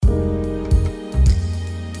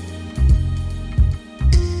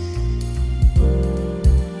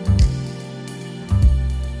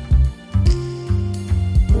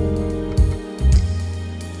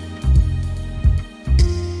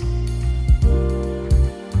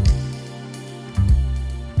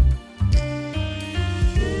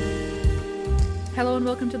and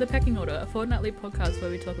welcome to the Pecking Order, a fortnightly podcast where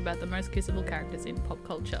we talk about the most kissable characters in pop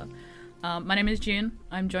culture. My name is June.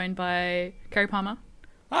 I'm joined by Kerry Palmer.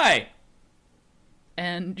 Hi.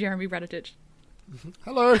 And Jeremy Raditich.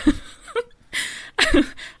 Hello.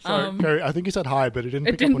 Sorry, Kerry, I think you said hi, but it didn't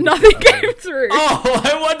pick up on nothing came through. Oh,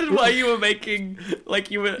 I wondered why you were making, like,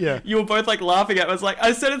 you were both, like, laughing at it. I was like,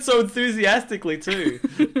 I said it so enthusiastically, too.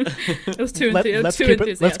 It was too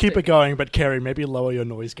enthusiastic. Let's keep it going, but Kerry, maybe lower your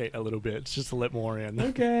noise gate a little bit, just to let more in.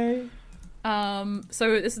 Okay.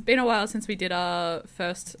 So this has been a while since we did our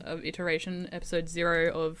first iteration, episode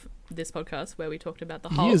 0 of this podcast, where we talked about the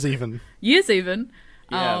Hulk. Years even.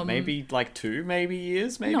 Yeah, maybe like 2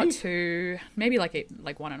 years, maybe? Not 2, maybe like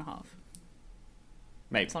 1.5.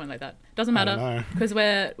 Maybe. Something like that. Doesn't matter, because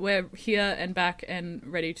we're here and back and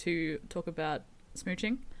ready to talk about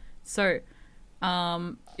smooching. So,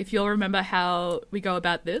 if you'll remember how we go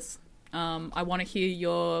about this, I want to hear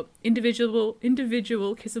your individual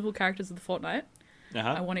kissable characters of the fortnight.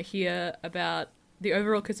 Uh-huh. I want to hear about the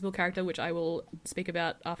overall kissable character, which I will speak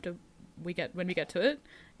about when we get to it.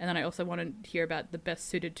 And then I also want to hear about the best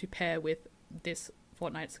suited to pair with this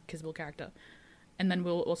fortnight's kissable character. And then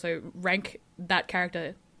we'll also rank that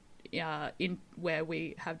character in where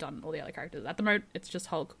we have done all the other characters. At the moment, it's just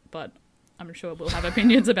Hulk, but I'm sure we'll have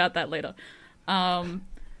opinions about that later.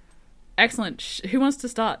 Excellent. Who wants to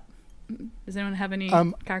start? Does anyone have any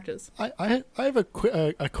characters? I have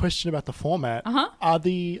a question about the format. Uh-huh. Are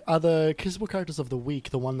the kissable characters of the week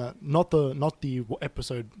the one that not the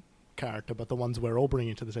episode character, but the ones we're all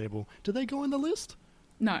bringing to the table? Do they go in the list?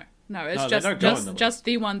 No, it's just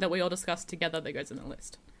the one that we all discussed together that goes in the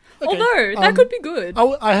list. Okay. Although that could be good.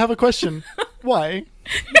 I have a question. Why?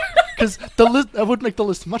 Because the list that would make the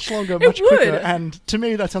list much longer, much quicker, and to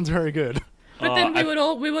me that sounds very good. But then we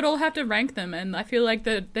would all have to rank them, and I feel like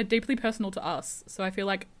they're deeply personal to us. So I feel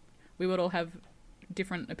like we would all have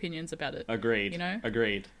different opinions about it. Agreed. You know?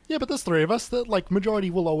 Agreed. Yeah, but there's 3 of us. That majority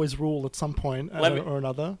will always rule at some point or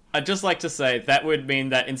another. I'd just like to say that would mean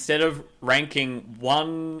that instead of ranking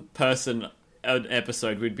one person an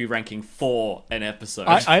episode, we'd be ranking 4 an episode.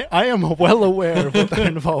 I am well aware of what that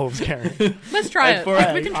involves, Karen. Let's try it.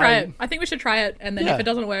 We can try it. I think we should try it, and then if it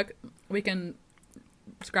doesn't work, we can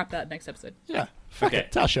scrap that next episode. Yeah. Fuck it.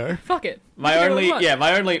 It's our show. Fuck it. My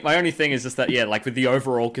only thing is just that, like with the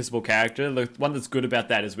overall kissable character, the one that's good about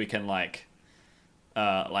that is we can like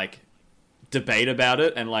debate about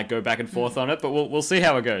it and like go back and forth on it, but we'll see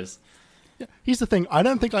how it goes. Yeah. Here's the thing: I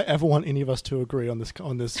don't think I ever want any of us to agree on this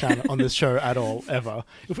channel on this show at all ever.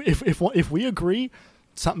 If we agree,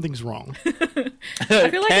 something's wrong. I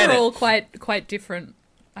feel like we're all quite different.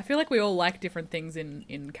 I feel like we all like different things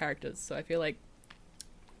in characters, so I feel like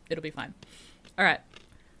it'll be fine. All right.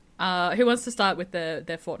 Who wants to start with their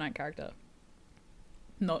Fortnite character?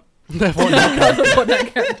 Not their Fortnite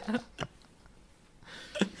character.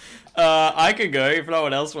 I could go if no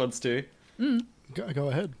one else wants to. Go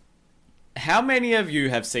ahead. How many of you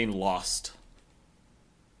have seen Lost?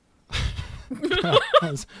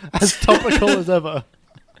 as topical as ever.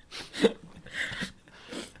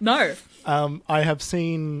 No. I have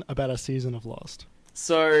seen about a season of Lost.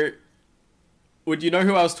 So, would you know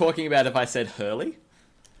who I was talking about if I said Hurley?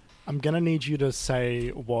 I'm going to need you to say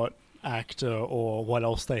what actor or what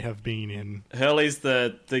else they have been in. Hurley's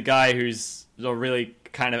the guy who's a really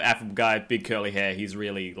kind of affable guy, big curly hair. He's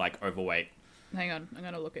really, like, overweight. Hang on, I'm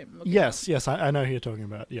going to look him. Yes, I know who you're talking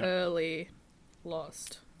about. Yeah. Early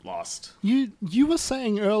Lost. You were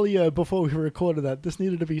saying earlier before we recorded that this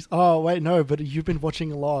needed to be... Oh, wait, no, but you've been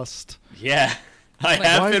watching Lost. Yeah, I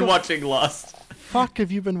have been watching Lost. Fuck,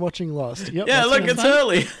 have you been watching Lost? Yep, yeah, look, it's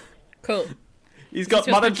Hurley. Cool. He's got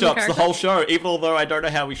mutton chops the whole show, even although I don't know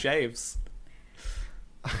how he shaves.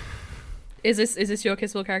 Is this your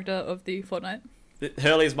kissable character of the fortnight?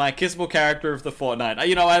 Hurley's my kissable character of the fortnight.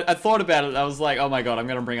 You know, I thought about it. I was like, oh my god, I'm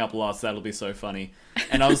going to bring up Lost. That'll be so funny.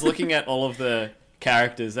 And I was looking at all of the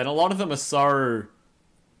characters, and a lot of them are so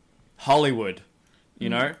Hollywood, you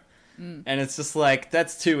know? And it's just like,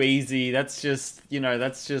 that's too easy. That's just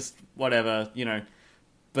whatever, you know.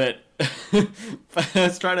 But I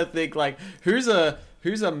was trying to think, like, who's a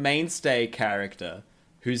mainstay character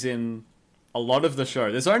who's in a lot of the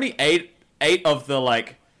show. There's only eight of the,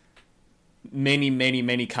 like,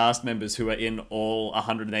 many cast members who are in all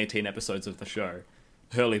 118 episodes of the show.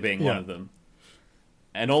 Hurley being one of them.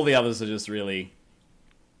 And all the others are just really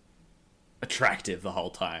attractive the whole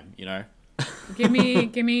time, you know? Give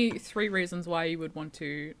me 3 reasons why you would want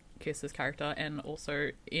to kiss this character, and also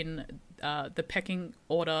in the pecking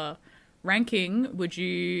order ranking, would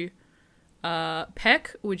you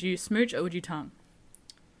peck, would you smooch, or would you tongue?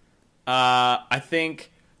 I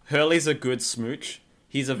think Hurley's a good smooch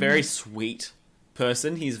He's a very sweet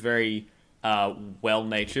person. He's very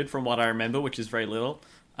well-natured, from what I remember, which is very little.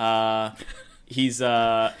 His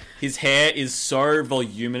hair is so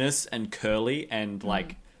voluminous and curly and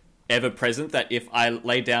like ever present that if I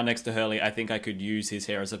lay down next to Hurley, I think I could use his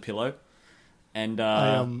hair as a pillow. And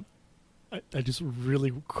I just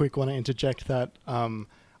really quick want to interject that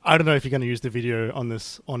I don't know if you're going to use the video on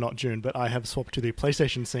this or not, June, but I have swapped to the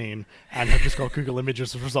PlayStation scene and have just got Google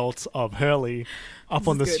Images results of Hurley up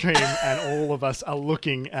on the stream, and all of us are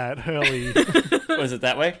looking at Hurley. Was it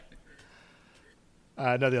that way?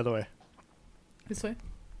 No, the other way. This way?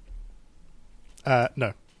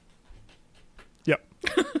 No. Yep.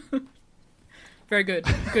 Very good.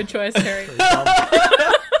 Good choice, Harry.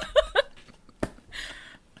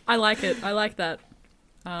 I like it. I like that.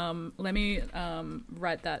 Let me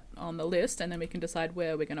write that on the list, and then we can decide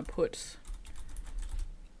where we're going to put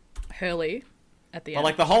Hurley at the end. Well,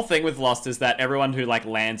 like the whole thing with Lost is that everyone who like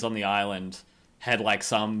lands on the island had like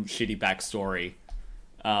some shitty backstory.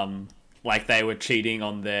 Like they were cheating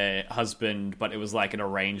on their husband, but it was like an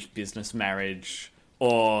arranged business marriage,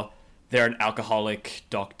 or they're an alcoholic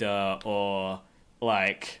doctor, or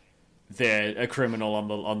like they're a criminal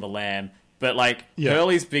on the lam. But like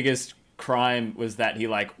Hurley's biggest crime was that he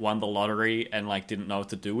like won the lottery and like didn't know what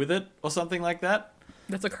to do with it or something like that.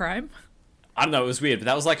 That's a crime? I don't know, it was weird, but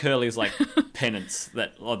that was like Hurley's like penance.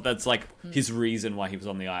 That's like his reason why he was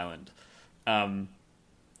on the island. I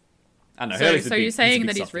don't know. So you're saying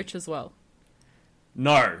that he's rich as well?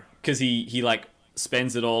 No, because he like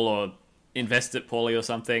spends it all or invests it poorly or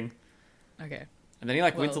something. Okay. And then he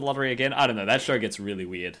like wins the lottery again. I don't know. That show gets really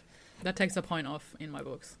weird. That takes a point off in my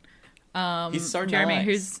books. He's so Jeremy,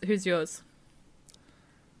 nice. who's yours?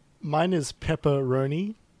 Mine is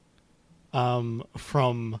Pepperoni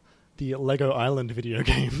from the Lego Island video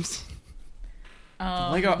games.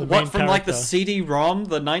 Lego, what, from like the CD-ROM,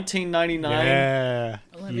 the 1999? Yeah.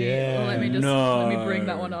 Let me bring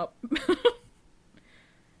that one up.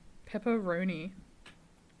 Pepperoni.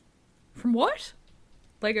 From what?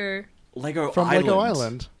 Lego From Island. Lego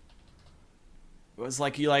Island. It was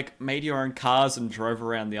like you like made your own cars and drove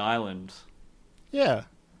around the island. Yeah.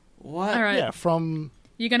 What? All right. Yeah, from...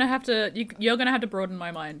 You're gonna have to broaden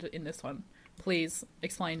my mind in this one. Please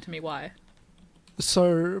explain to me why.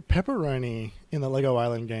 So, Pepperoni in the Lego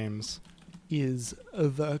Island games is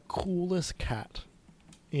the coolest cat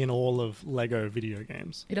in all of Lego video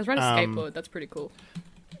games. He does ride a skateboard. That's pretty cool.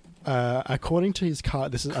 According to his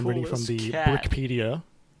card, I'm reading from the cat. Wikipedia,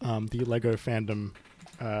 the Lego fandom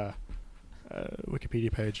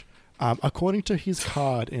Wikipedia page. According to his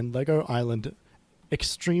card in Lego Island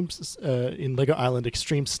Extreme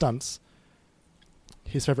Stunts,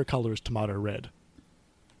 his favorite color is tomato red.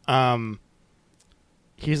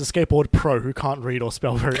 He's a skateboard pro who can't read or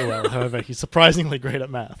spell very well. However, he's surprisingly great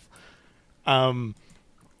at math. When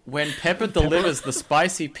Pepper delivers the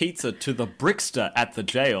spicy pizza to the Brickster at the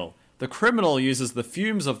jail, the criminal uses the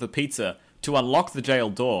fumes of the pizza to unlock the jail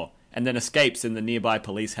door and then escapes in the nearby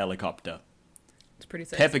police helicopter. It's pretty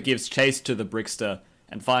sexy. Pepper gives chase to the Brickster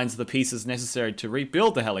and finds the pieces necessary to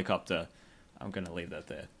rebuild the helicopter. I'm going to leave that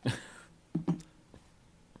there.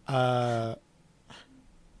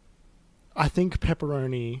 I think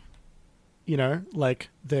Pepperoni, like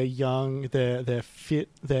they're young, they're fit,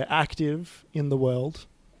 they're active in the world.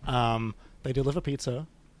 They deliver pizza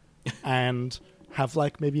and have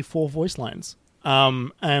like maybe 4 voice lines.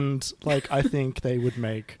 And like I think they would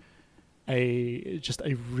make a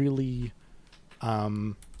really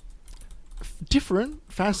different,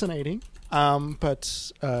 fascinating,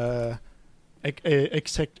 but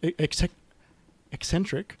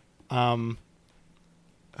eccentric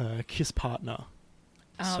kiss partner.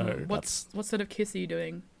 What sort of kiss are you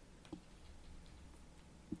doing?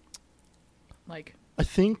 Like, I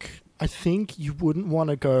think you wouldn't want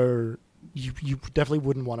to go. You definitely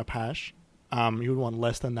wouldn't want a pash. You would want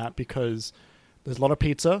less than that because there's a lot of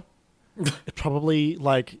pizza. It's probably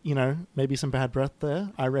like maybe some bad breath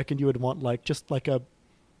there. I reckon you would want like just like a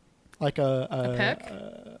peck.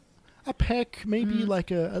 A peck, maybe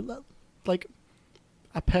like a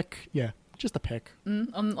peck. Yeah, just a peck.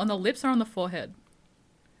 On the lips or on the forehead?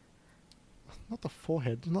 Not the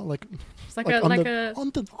forehead. Not like. It's like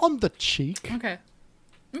on the cheek. Okay.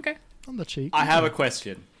 On the cheek. I have a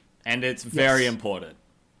question, and it's very important.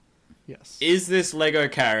 Yes. Is this Lego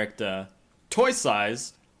character toy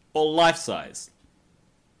size or life size?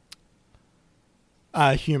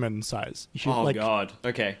 Human size. God.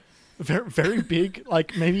 Okay. Very, very big.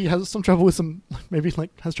 Like maybe has some trouble with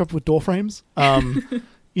has trouble with door frames. Lego.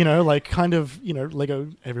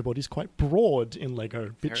 Everybody's quite broad in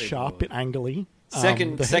Lego. Bit Very sharp, broad. bit angly.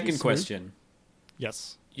 Second the head is question.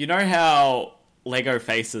 Yes. You know how Lego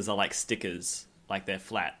faces are like stickers, like they're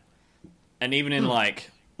flat, and even in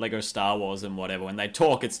like Lego Star Wars and whatever, when they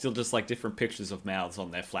talk, it's still just like different pictures of mouths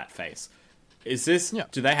on their flat face. Is this? Yeah.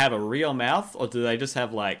 Do they have a real mouth, or do they just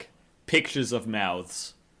have like pictures of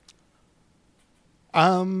mouths?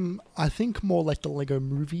 I think more like the Lego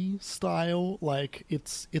movie style. Like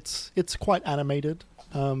it's quite animated.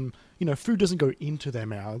 Food doesn't go into their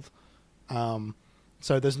mouth,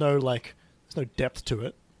 so there's no depth to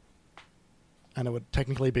it, and it would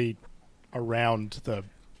technically be around the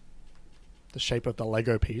shape of the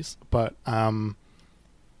Lego piece. But I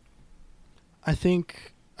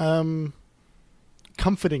think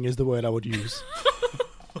comforting is the word I would use.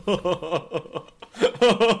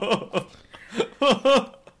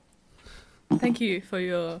 Thank you for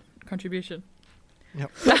your contribution.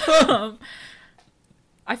 Yep.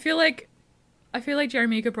 I feel like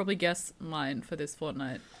Jeremy could probably guess mine for this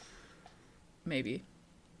fortnight. Maybe.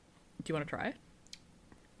 Do you want to try?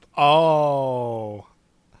 Oh.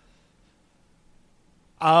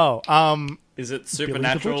 Is it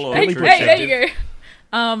supernatural or Hey, true there you detective?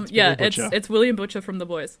 go. Yeah, Billy Butcher. it's William Butcher from The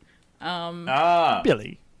Boys.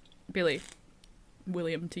 Billy.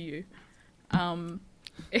 William to you.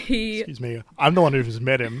 He. Excuse me. I'm the one who's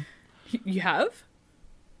met him. You have?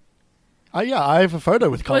 Yeah, I have a photo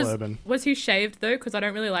with Carl Urban. Was he shaved though? Because I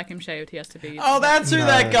don't really like him shaved. He has to be. Oh, that's who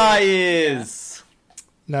that guy is.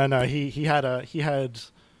 No. He had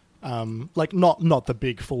not the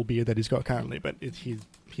big full beard that he's got currently, but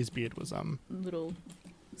his beard was Little.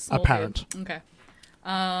 Small apparent. beard. Okay.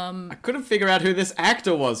 I couldn't figure out who this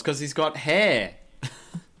actor was because he's got hair.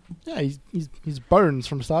 Yeah, he's Bones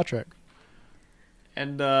from Star Trek.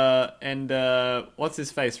 And what's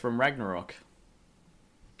his face from Ragnarok?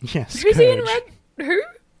 Yes. Who's he in Scourge. Who?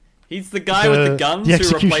 He's the guy with the guns the who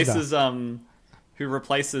executioner.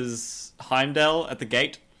 replaces Heimdall at the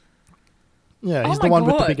gate. Yeah, Oh he's my the one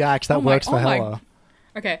with God. the big axe that works for Hela.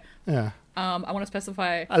 Okay. Yeah. I want to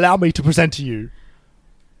specify. Allow me to present to you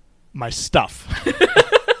my stuff.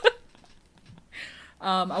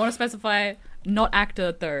 I want to specify not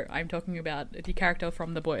actor though. I'm talking about the character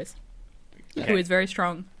from The Boys, who is very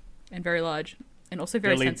strong and very large and also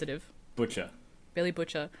very Billy sensitive. Butcher. Billy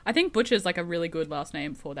Butcher. I think Butcher's like a really good last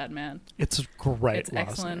name for that man. It's a great It's last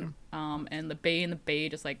excellent. name. And the B and the B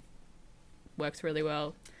just like works really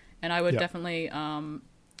well. And I would definitely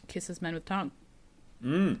kiss this man with tongue.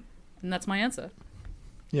 And that's my answer.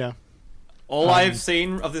 Yeah. All I've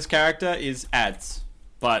seen of this character is ads,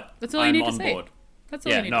 but That's all you I'm need to on say. board. That's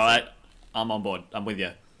all you Yeah, need no, to say. I'm on board. I'm with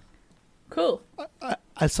you. Cool.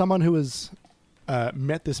 As someone who has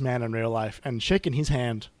met this man in real life and shaken his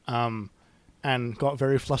hand and got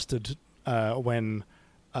very flustered when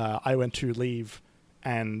I went to leave,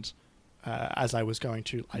 and as I was going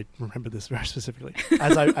to, I remember this very specifically.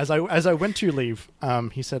 As I went to leave,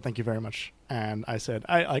 he said, "Thank you very much," and I said,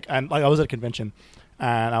 I was at a convention.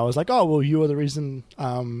 And I was like, "Oh, well, you are the reason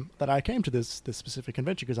that I came to this specific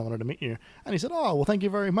convention because I wanted to meet you." And he said, "Oh, well, thank you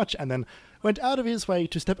very much." And then went out of his way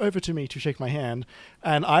to step over to me to shake my hand.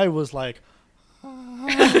 And I was like,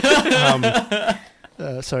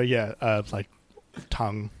 so yeah, like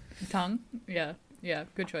tongue. Tongue? Yeah. Yeah.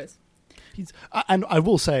 Good choice. And I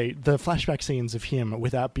will say the flashback scenes of him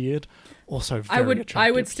without beard also very attractive. I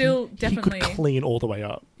would still definitely he could clean all the way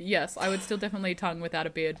up. Yes, I would still definitely tongue without a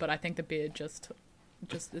beard, but I think the beard just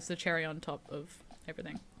is the cherry on top of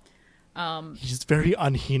everything. He's very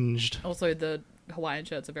unhinged. Also, the Hawaiian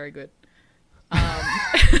shirts are very good.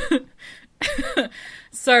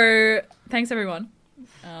 So, thanks everyone.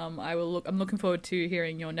 I'm looking forward to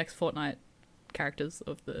hearing your next fortnight characters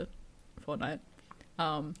of the fortnight.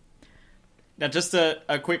 Now, just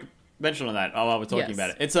a quick mention on that while we're talking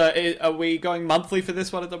Yes. about it. Are we going monthly for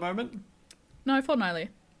this one at the moment? No, fortnightly.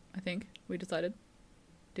 I think we decided.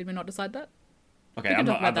 Did we not decide that? Okay, We can I'm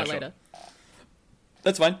talk not about that sure. later.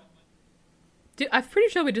 That's fine. I'm pretty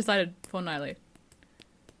sure we decided fortnightly.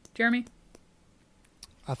 Jeremy?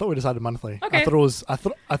 I thought we decided monthly. Okay. I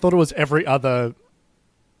thought it was every other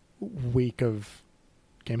week of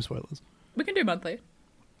game spoilers. We can do monthly.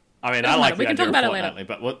 I mean, Doesn't I like matter. We the can talk idea about of it later. fortnightly,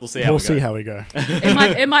 but we'll see how We'll we go. see how we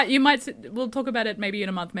go. We'll talk about it maybe in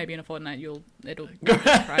a month, maybe in a fortnight. It'll be a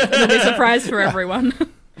surprise. It'll be a surprise for everyone.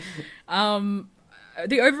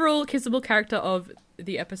 The overall kissable character of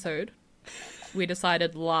the episode, we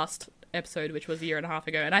decided last episode, which was a year and a half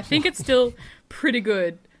ago, and I think it's still pretty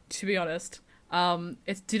good, to be honest.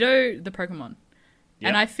 It's Ditto the Pokemon. Yep.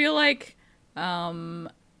 And I feel like,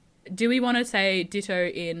 do we want to say Ditto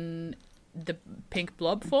in the pink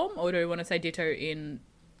blob form, or do we want to say Ditto in,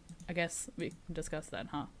 I guess we can discuss that,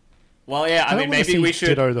 huh? Well, yeah, I mean, don't wanna maybe see we should...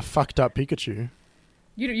 Ditto the fucked up Pikachu.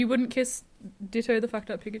 You wouldn't kiss Ditto the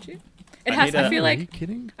fucked up Pikachu? It I has. need a- I feel Are you like.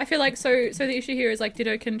 kidding? I feel like so the issue here is like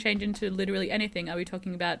Ditto can change into literally anything. Are we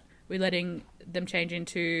talking about we letting them change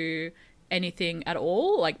into anything at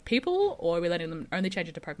all, like people, or are we letting them only change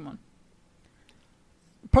into Pokemon?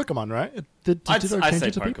 Pokemon, right? Did Ditto I'd change say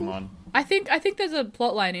into people? Pokemon. I think there's a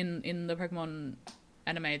plot line in the Pokemon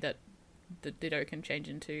anime that Ditto can change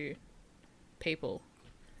into people.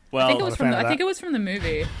 Well, I think it not was a from fan the, of I think that. it was from the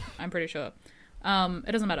movie. I'm pretty sure.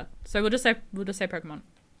 It doesn't matter. So we'll just say Pokemon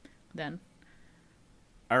then.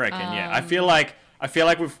 I reckon, yeah. I feel like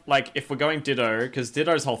we've like if we're going Ditto, because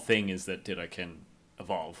Ditto's whole thing is that Ditto can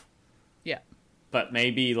evolve. Yeah. But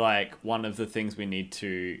maybe like one of the things we need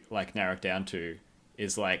to like narrow it down to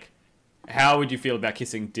is like, how would you feel about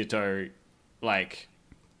kissing Ditto, like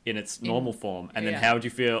in its normal form, and then yeah. how would you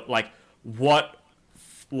feel like what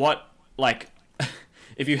like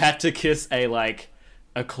if you had to kiss a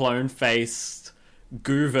clone faced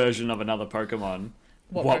goo version of another Pokemon?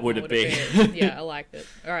 What Pokemon would it be? Yeah, I liked it.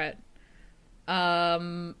 All right.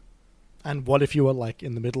 And what if you were like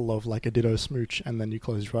in the middle of like a Ditto smooch, and then you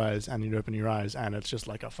close your eyes and you open your eyes, and it's just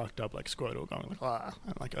like a fucked up like Squirtle going like ah,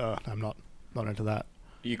 and like I'm not into that.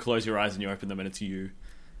 You close your eyes and you open them, and it's you.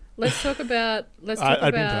 Let's talk about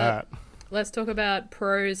I'd be into that. let's talk about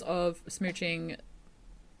pros of smooching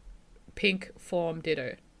pink form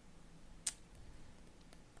Ditto.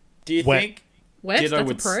 Do you Wet. think Wet? Ditto That's a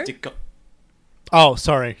would pro? stick? Oh,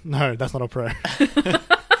 sorry, no, that's not a pro.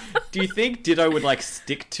 Do you think Ditto would like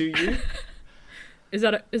stick to you? Is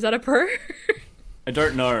that a pro? I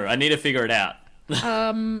don't know. I need to figure it out.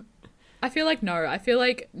 I feel like no. I feel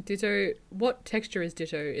like Ditto. What texture is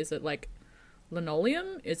Ditto? Is it like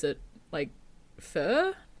linoleum? Is it like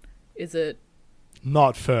fur? Is it?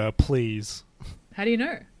 Not fur, please. How do you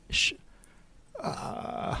know?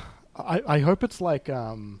 I hope it's like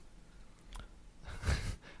sort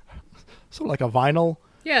of like a vinyl.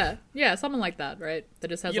 Yeah, something like that, right? That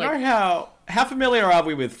just has You like. know how familiar are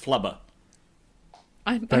we with Flubber?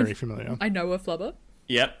 Very familiar. I know a flubber.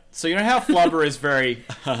 Yep. So you know how Flubber is very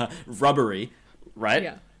rubbery, right?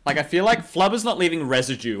 Yeah. Like I feel like Flubber's not leaving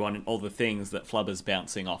residue on all the things that Flubber's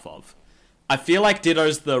bouncing off of. I feel like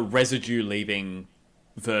Ditto's the residue leaving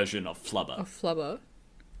version of Flubber. A flubber.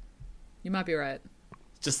 You might be right.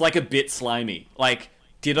 Just like a bit slimy. Like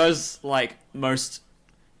Ditto's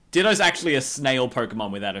actually a snail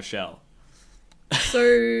Pokemon without a shell. So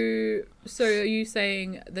are you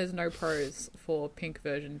saying there's no pros for pink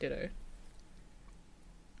version Ditto?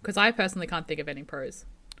 Because I personally can't think of any pros.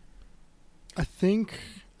 I think.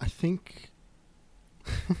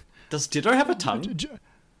 Does Ditto have a tongue?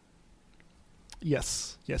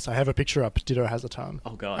 Yes, I have a picture up. Ditto has a tongue.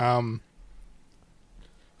 Oh god.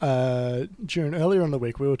 June, earlier in the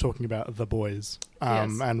week we were talking about The Boys,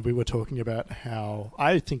 Yes. and we were talking about how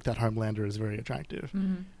I think that Homelander is very attractive,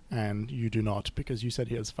 Mm-hmm. and you do not because you said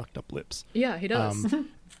he has fucked up lips. Yeah, he does.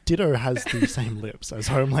 Ditto has the same lips as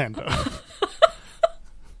Homelander.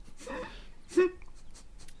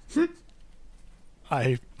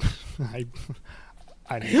 I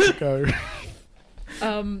need to go.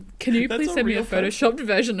 Can you That's please a send me a real photo. photoshopped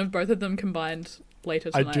version of both of them combined later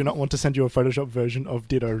I tonight? do not want to send you a Photoshop version of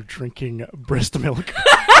Ditto drinking breast milk.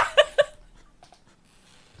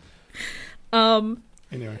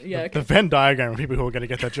 Anyway, Yeah, the okay. Venn diagram of people who are going to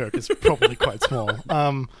get that joke is probably quite small.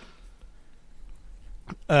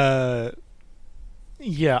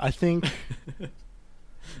 Yeah, I think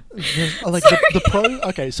like the pro.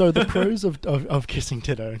 Okay, so the pros of kissing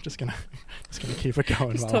Ditto. Just gonna keep it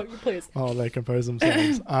going. Just talk, please. While they compose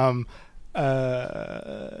themselves.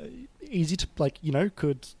 Easy to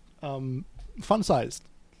could fun sized.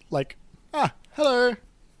 Like hello,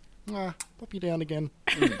 pop you down again.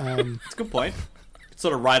 That's a good point.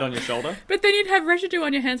 Sort of right on your shoulder. But then you'd have residue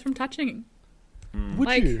on your hands from touching. Would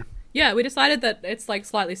Like- you? Yeah, we decided that it's like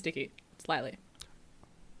slightly sticky. Slightly.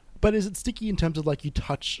 But is it sticky in terms of like you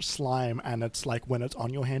touch slime and it's like when it's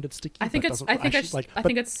on your hand it's sticky? I think but it's. doesn't I think actually, it's. like, I but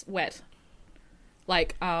think it's wet.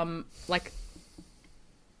 Like.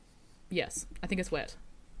 Yes, I think it's wet.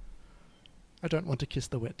 I don't want to kiss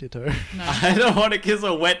the wet Ditto. No. I don't want to kiss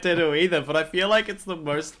a wet Ditto either, but I feel like it's the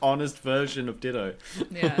most honest version of Ditto.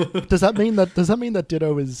 Yeah. Does that mean that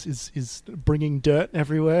Ditto is bringing dirt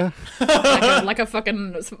everywhere? like a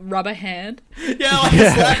fucking rubber hand. Yeah, like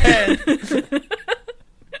a slap hand.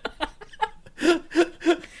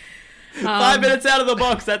 5 minutes out of the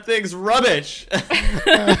box, that thing's rubbish.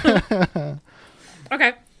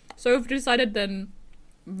 Okay, so we've decided then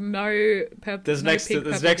no purple. There's no next pink,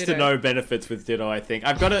 to purple no benefits with Ditto, I think.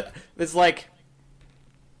 I've got it. There's like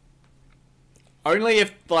only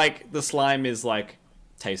if like the slime is like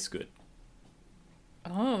tastes good.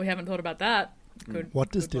 Oh, we haven't thought about that. Good.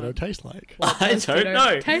 What does good Ditto one. taste like? What I does don't Ditto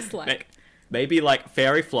know. Taste like? Maybe like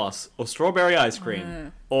fairy floss or strawberry ice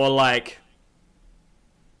cream or like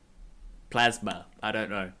plasma. I don't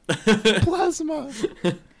know. Plasma.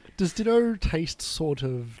 Does Ditto taste sort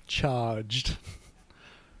of charged?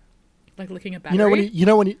 Like licking a battery.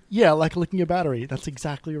 Yeah, like licking a battery. That's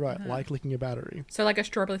exactly right. Like licking a battery. So like a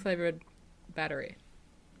strawberry flavored battery.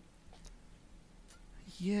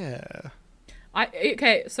 Yeah.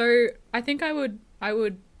 Okay, so I think I would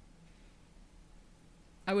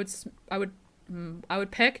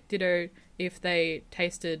peck Ditto if they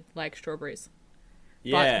tasted like strawberries.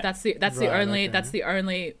 Yeah. But that's the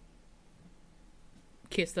only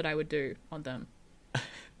kiss that I would do on them.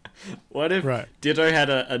 What if Right. Ditto had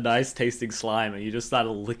a nice tasting slime and you just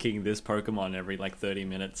started licking this Pokemon every like 30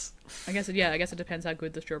 minutes? I guess it depends how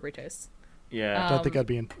good the strawberry tastes. Yeah. I don't think I'd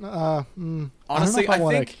be in. Honestly, I don't know if I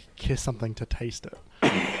want to think- kiss something to taste it.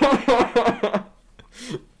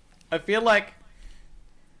 I feel like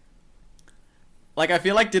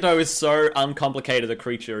Ditto is so uncomplicated a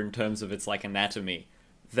creature in terms of its like anatomy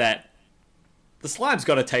that the slime's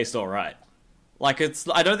got to taste all right. Like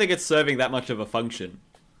I don't think it's serving that much of a function.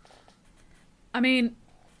 I mean,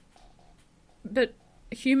 but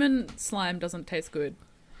human slime doesn't taste good.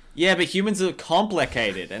 Yeah, but humans are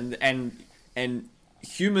complicated and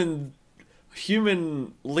human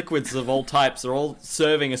liquids of all types are all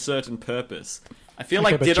serving a certain purpose. I feel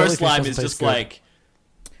Okay, like but Ditto jellyfish slime doesn't is taste just good. like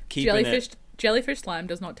keeping Jellyfish slime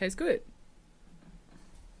does not taste good.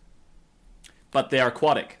 but they're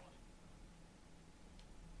aquatic.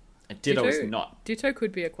 And Ditto is not. Ditto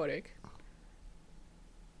could be aquatic.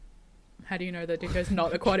 How do you know that Ditto's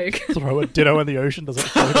not aquatic? Throw a Ditto in the ocean, does it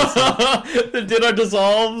float itself? The Ditto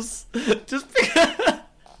dissolves. Just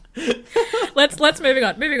let's moving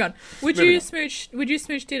on. Would Moving you on.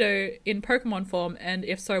 smooch Ditto in Pokemon form, and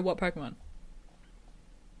if so, what Pokemon?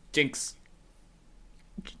 Jinx.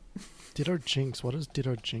 Ditto Jinx. What does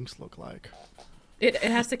Ditto Jinx look like? It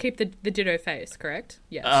has to keep the Ditto face, correct?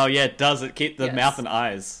 Yes. Oh yeah, it does. It keep the Yes. mouth and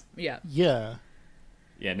eyes. Yeah. Yeah.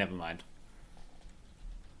 Yeah, never mind.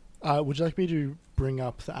 Would you like me to bring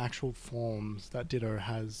up the actual forms that Ditto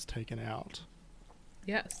has taken out?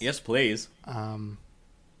 Yes. Yes, please. Don't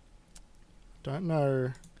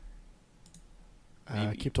know.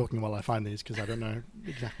 Maybe. Keep talking while I find these because I don't know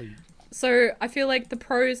exactly. So I feel like the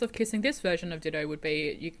pros of kissing this version of Ditto would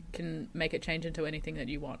be you can make it change into anything that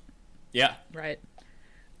you want, Yeah. right?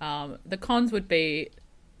 The cons would be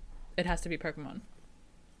it has to be Pokemon.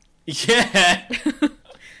 Yeah.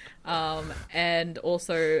 And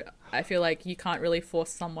also I feel like you can't really force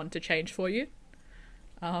someone to change for you.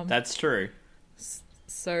 That's true.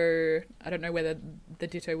 So I don't know whether the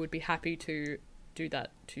Ditto would be happy to do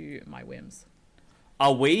that to my whims.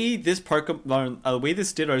 Are we this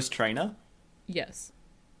Ditto's trainer? Yes.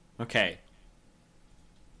 Okay.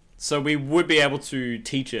 So we would be able to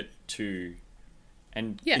teach it to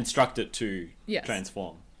and Yeah. instruct it to Yes.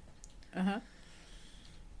 transform. Uh-huh.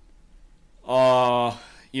 Oh,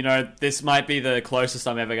 this might be the closest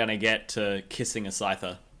I'm ever going to get to kissing a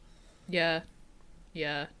Scyther. Yeah.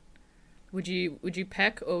 Yeah. Would you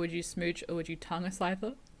peck, or would you smooch, or would you tongue a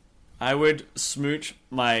Scyther? I would smooch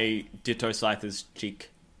my Ditto Scyther's cheek,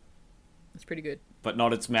 That's pretty good. but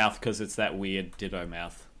not its mouth because it's that weird Ditto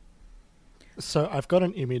mouth. So I've got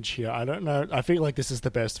an image here. I don't know. I feel like this is the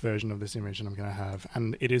best version of this image that I'm going to have.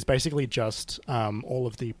 And it is basically just all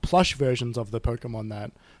of the plush versions of the Pokemon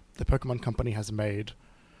that the Pokemon Company has made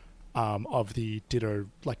of the Ditto,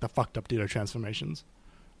 like the fucked up Ditto transformations.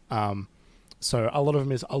 So a lot of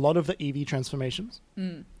them is a lot of the EV transformations.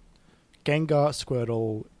 Mm. Gengar,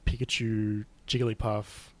 Squirtle, Pikachu, Jigglypuff,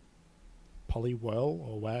 Poliwhirl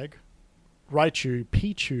or Wag, Raichu,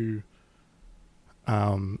 Pichu,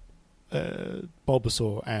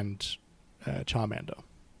 Bulbasaur, and Charmander.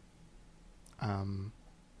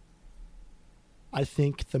 I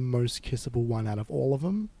think the most kissable one out of all of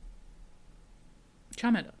them,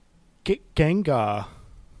 Charmander. Gengar.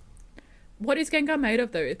 What is Gengar made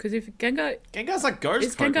of, though? Because if Gengar's like ghost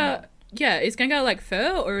is Pokemon. Gengar, yeah, is Gengar like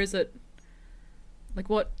fur, or is it like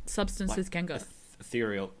what substance Like is Gengar?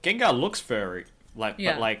 Ethereal. Gengar looks furry,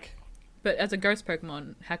 Yeah. but like But as a ghost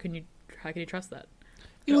Pokemon, how can you trust that?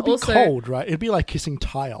 It would be Also- cold, right? It'd be like kissing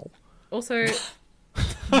tile. Also,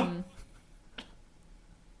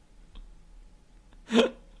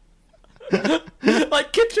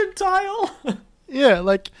 like kitchen tile. Yeah,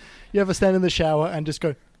 like you ever stand in the shower and just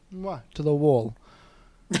go "Mwah," to the wall.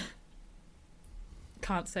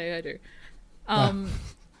 can't say I do.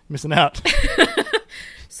 Missing out.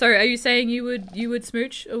 So are you saying you would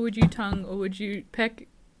smooch, or would you tongue, or would you peck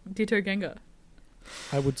Ditto Gengar?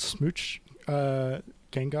 I would smooch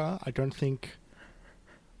Gengar. I don't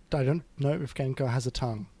know if Gengar has a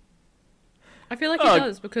tongue. I feel like he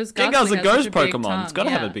does because Gengar's a Gastly has ghost such a big Pokemon. tongue. It's got to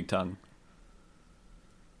have Yeah. a big tongue.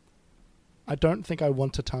 I don't think I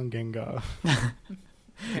want to tongue Gengar.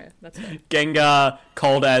 Okay, that's fair. Gengar,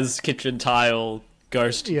 cold as kitchen tile,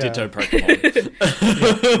 ghost Yeah. Ditto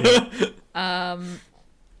Pokemon.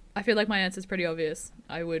 I feel like my answer's pretty obvious.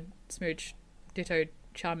 I would smooch Ditto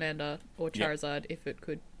Charmander or Yeah. Charizard if it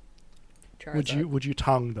could. Charizard. Would you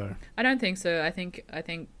tongue though? I don't think so. I think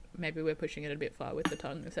maybe we're pushing it a bit far with the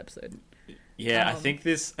tongue this episode. Yeah, I think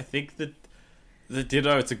that the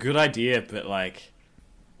Ditto, it's a good idea, but like,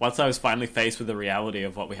 once I was finally faced with the reality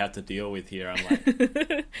of what we have to deal with here, I'm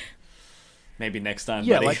like, maybe next time,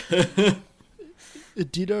 Yeah, buddy.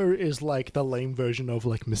 Ditto is like the lame version of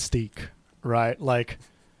like Mystique, right? Like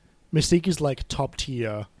Mystique is like top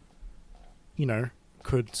tier, you know,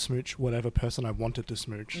 could smooch whatever person I wanted to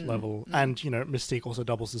smooch level. And, you know, Mystique also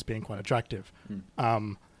doubles as being quite attractive.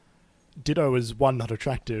 Ditto is one, not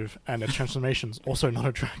attractive, and its transformation's also not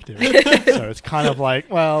attractive. So it's kind of like,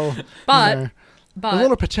 well, But you know, a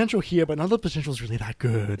lot of potential here, but none of the potential is really that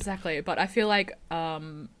good. exactly. But I feel like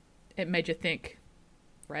it made you think,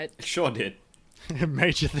 right? It sure did. It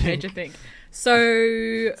made you think. Made you think. So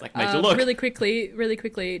like made you look. really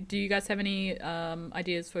quickly, do you guys have any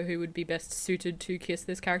ideas for who would be best suited to kiss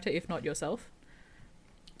this character, if not yourself?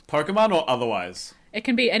 Pokemon or otherwise? It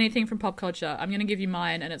can be anything from pop culture. I'm going to give you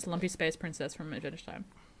mine, and it's Lumpy Space Princess from Adventure Time.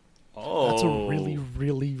 Oh. That's a really,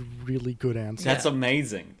 really, really good answer. That's Yeah.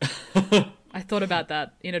 amazing. I thought about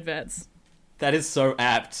that in advance. That is so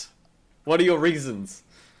apt. What are your reasons?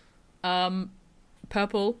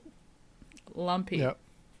 Purple, Lumpy. Yep.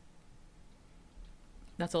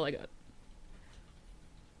 That's all I got.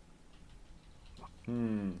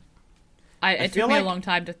 I It feel took me a like- long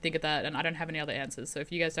time to think of that, and I don't have any other answers. So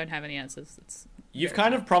if you guys don't have any answers, it's You've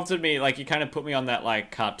kind of prompted me, like, you kind of put me on that,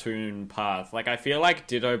 like, cartoon path. Like, I feel like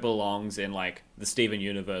Ditto belongs in, like, the Steven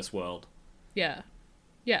Universe world. yeah.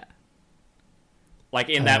 Like,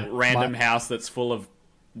 in that random house that's full of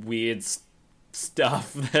weird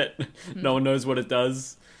stuff that no one knows what it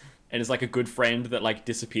does. And it's, like, a good friend that, like,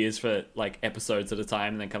 disappears for, like, episodes at a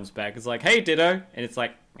time and then comes back. It's like, hey, Ditto. And it's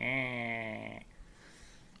like,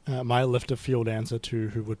 My left of field answer to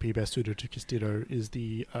who would be best suited to kiss Ditto is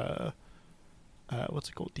the what's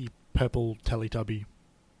it called? The purple Teletubby.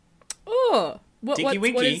 Oh, Tinky what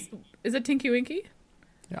Winky. is it? Tinky Winky?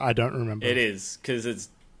 I don't remember. It is, because it's...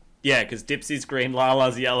 Yeah, because Dipsy's green,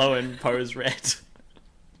 Lala's yellow, and Poe's red.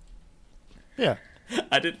 Yeah.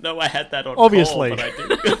 I didn't know I had that on Obviously. call, but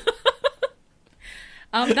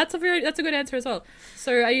I do. That's a good answer as well.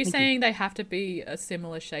 So are you saying they have to be a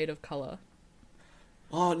similar shade of color?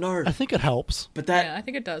 Oh, no. I think it helps. But that... Yeah, I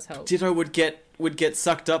think it does help. Ditto would get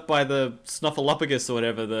sucked up by the Snuffleupagus or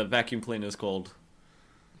whatever the vacuum cleaner is called.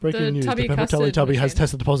 Breaking The news: tubby the purple custard Teletubby has machine.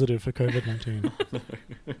 tested positive for COVID-19.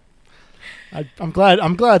 I'm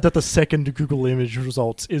glad that the second Google image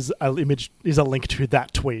results is a link to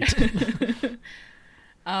that tweet.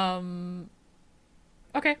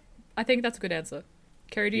 Okay, I think that's a good answer.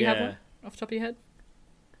 Carrie, do you have Yeah. one off the top of your head?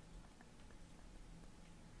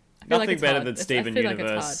 I feel Nothing it's better hard. than It's- Steven I feel like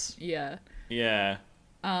Universe. it's hard. Yeah.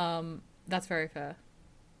 Yeah. That's very fair.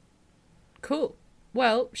 Cool.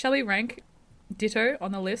 Well, shall we rank Ditto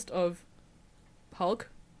on the list of Hulk?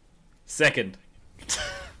 Second.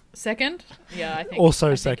 Second? Yeah, I think.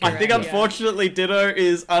 Also I second. you're I think right, yeah. unfortunately Ditto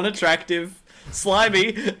is unattractive,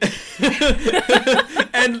 slimy,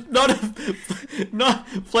 and not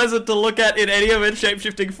pleasant to look at in any of its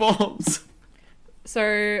shape-shifting forms.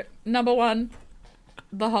 So, number one,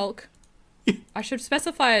 the Hulk. I should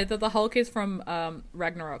specify that the Hulk is from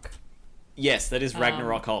Ragnarok. Yes, that is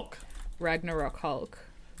Ragnarok Hulk. Ragnarok Hulk.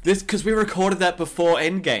 This because we recorded that before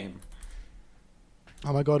Endgame.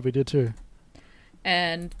 Oh my god, we did too.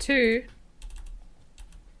 And two,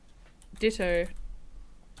 Ditto.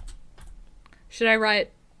 Should I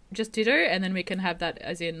write just Ditto, and then we can have that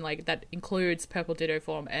as in, like, that includes purple Ditto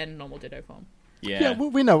form and normal Ditto form? Yeah,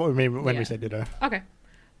 we know what we mean when Yeah. we say Ditto. Okay.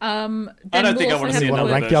 I Then don't think I we'll want to also see have wanna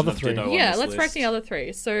another rank the version other of three? Ditto on Yeah, this let's rank list. the other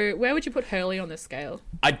three. So, where would you put Hurley on this scale?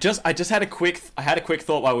 I just had a quick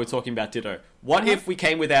thought while we were talking about Ditto. What if we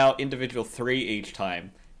came with our individual 3 each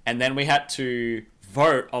time, and then we had to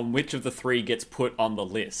vote on which of the 3 gets put on the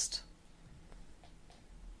list?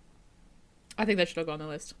 I think that should all go on the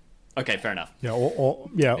list. Okay, fair enough. Yeah,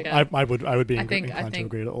 Okay. I would be I think- inclined to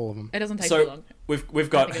agree to all of them. It doesn't take too So long. we've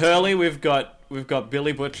got think it's Hurley, we've got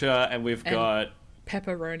Billy Butcher, and we've And- got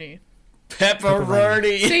Pepperoni.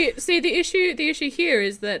 Pepperoni. See, the issue here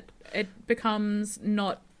is that it becomes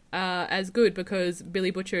not as good because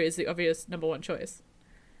Billy Butcher is the obvious number one choice.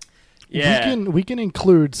 Yeah. We can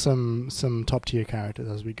include some top tier characters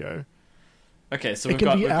as we go. Okay, so it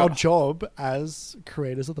can be our got... job as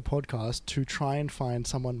creators of the podcast to try and find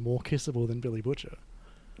someone more kissable than Billy Butcher.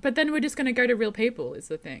 But then we're just going to go to real people, is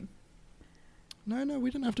the thing. No, we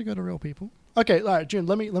don't have to go to real people. Okay, all right, June,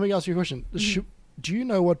 let me ask you a question. Do you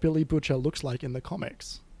know what Billy Butcher looks like in the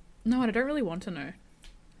comics? No, and I don't really want to know.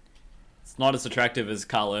 It's not as attractive as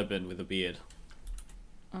Carl Urban with a beard.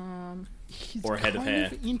 He's or a head of hair.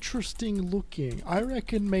 kind of interesting looking. I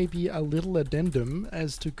reckon maybe a little addendum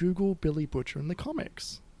as to Google Billy Butcher in the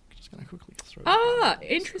comics. Just gonna quickly throw.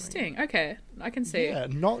 Interesting. Okay, I can see. Yeah,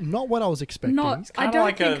 not what I was expecting. I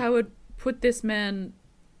don't think I would put this man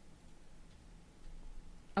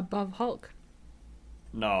above Hulk.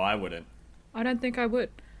 No, I wouldn't. I don't think I would.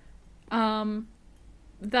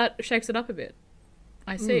 That shakes it up a bit.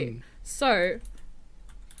 I see. So,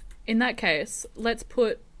 in that case, let's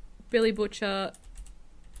put Billy Butcher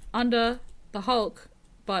under the Hulk,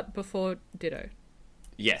 but before Ditto.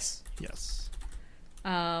 Yes.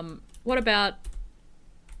 What about...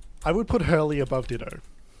 I would put Hurley above Ditto.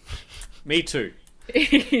 Me too.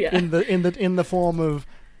 Yeah. In the form of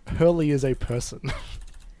Hurley is a person.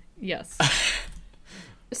 Yes.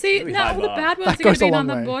 See, Really now high all the bar. bad That ones are going goes to a be on long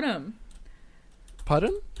the way. bottom.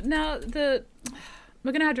 Pardon? Now we're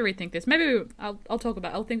going to have to rethink this. Maybe I'll talk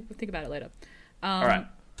about. I'll think about it later. All right.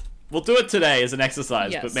 We'll do it today as an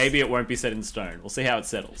exercise, Yes. but maybe it won't be set in stone. We'll see how it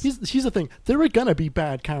settles. Here's the thing. There are gonna be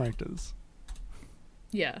bad characters.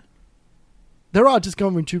 Yeah. There are just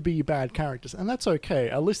going to be bad characters, and that's okay.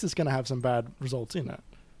 Our list is going to have some bad results in it.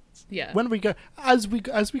 Yeah. When we go, as we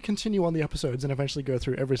continue on the episodes and eventually go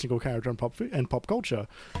through every single character in pop culture,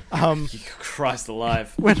 Christ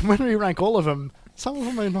alive. when we rank all of them, some of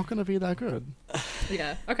them are not going to be that good.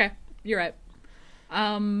 Yeah. Okay. You're right.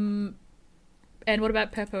 And what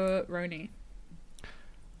about pepperoni?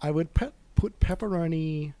 I would put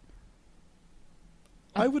pepperoni.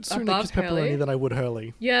 I would sooner above kiss pepperoni Hurley? than I would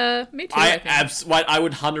Hurley. Yeah, me too. I think. I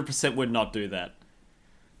would 100% would not do that.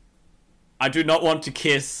 I do not want to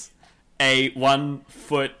kiss a 1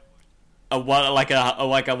 foot, like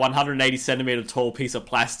a 180 centimeter tall piece of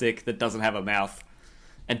plastic that doesn't have a mouth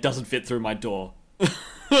and doesn't fit through my door.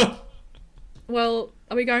 Well,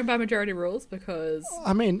 are we going by majority rules? Because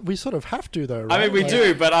I mean, we sort of have to, though, right? I mean, we Like-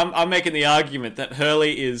 do, but I'm making the argument that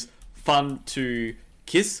Hurley is fun to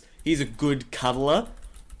kiss. He's a good cuddler.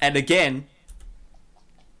 And again,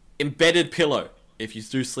 embedded pillow if you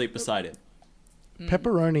do sleep beside him.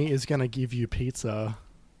 Pepperoni is going to give you pizza.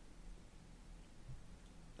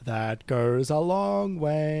 That goes a long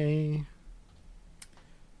way.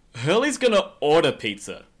 Hurley's gonna order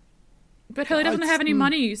pizza. But Hurley doesn't It's- have any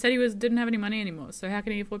money. You said he didn't have any money anymore. So how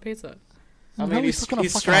can he afford pizza? I mean, Hurley's he's stuck on a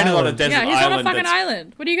fucking stranded on a island. desert Yeah, he's on a island. fucking that's-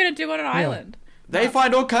 island. What are you gonna do on an island? They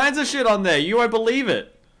find all kinds of shit on there. You won't believe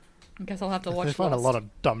it. I guess I'll have to watch. They find a Lost. lot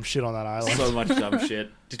of dumb shit on that island. So much dumb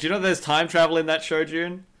shit. Did you know there's time travel in that show,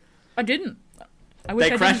 June? I didn't. I wish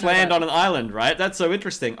They I crash didn't know land that. on an island, right? That's so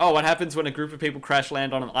interesting. Oh, what happens when a group of people crash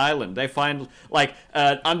land on an island? They find, like,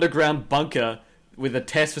 an underground bunker with a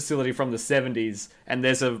test facility from the 70s, and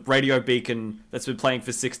there's a radio beacon that's been playing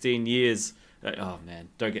for 16 years. Oh, man.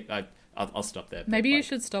 Don't get... I'll stop there. Maybe you Like,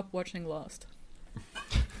 should stop watching Lost.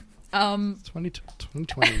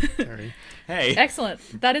 2020, Terry. Hey.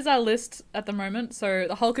 Excellent. That is our list at the moment. So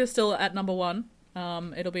the Hulk is still at number 1.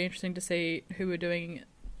 It'll be interesting to see who we're doing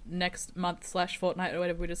next month / fortnight or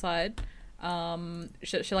whatever we decide.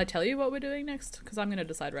 Shall I tell you what we're doing next? Because I'm going to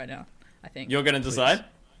decide right now, I think. You're going to decide?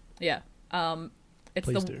 Yeah. It's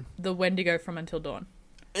Please do. the Wendigo from Until Dawn.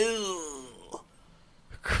 Ew.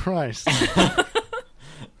 Christ.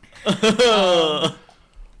 I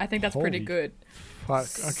think that's pretty Holy good. Fuck.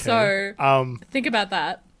 Okay. So, think about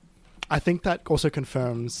that. I think that also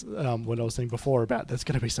confirms what I was saying before about there's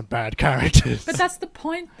going to be some bad characters. But that's the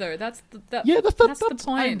point, though. That's the that's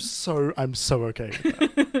point. I'm so okay with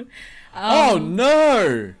that. Oh,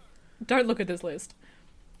 no! Don't look at this list.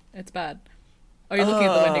 It's bad. Oh, you're looking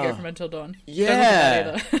at the Wendigo from Until Dawn. Yeah.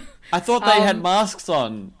 Don't look at that either. I thought they had masks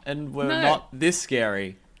on and were No. not this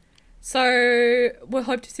scary. So we'll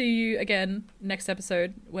hope to see you again next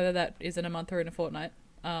episode, whether that is in a month or in a fortnight,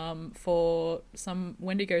 for some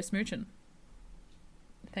Wendigo smooching.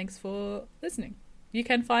 Thanks for listening. You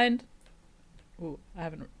can find... Ooh, I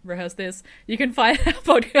haven't rehearsed this. You can find our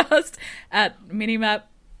podcast at Minimap.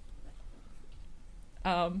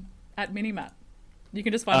 At Minimap. You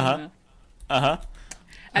can just find it on there. Uh-huh.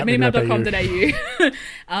 At At minimap.com.au.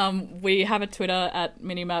 We have a Twitter at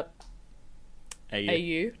minimap.au. Hey,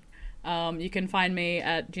 you. You can find me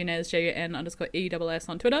at Junez, JUN_ESS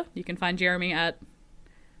on Twitter. You can find Jeremy at...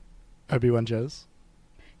 Obi-Wan Jez.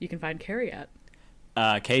 You can find Kerry at...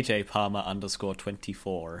 KJ Palmer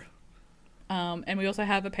 _24. And we also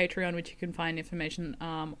have a Patreon, which you can find information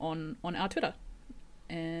on our Twitter.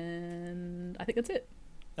 And I think that's it.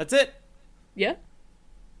 That's it. Yeah?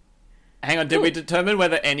 Hang on, did we determine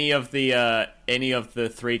whether any of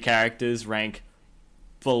the 3 characters rank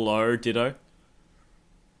below Ditto?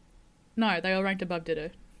 No, they all ranked above Ditto.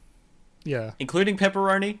 Yeah. Including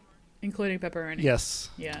Pepperoni? Including Pepperoni. Yes.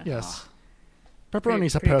 Yeah. Yes.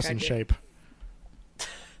 Pepperoni's Pretty a person attractive. shape.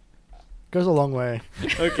 Goes a long way.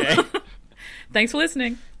 Okay. Thanks for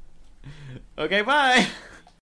listening. Okay, bye.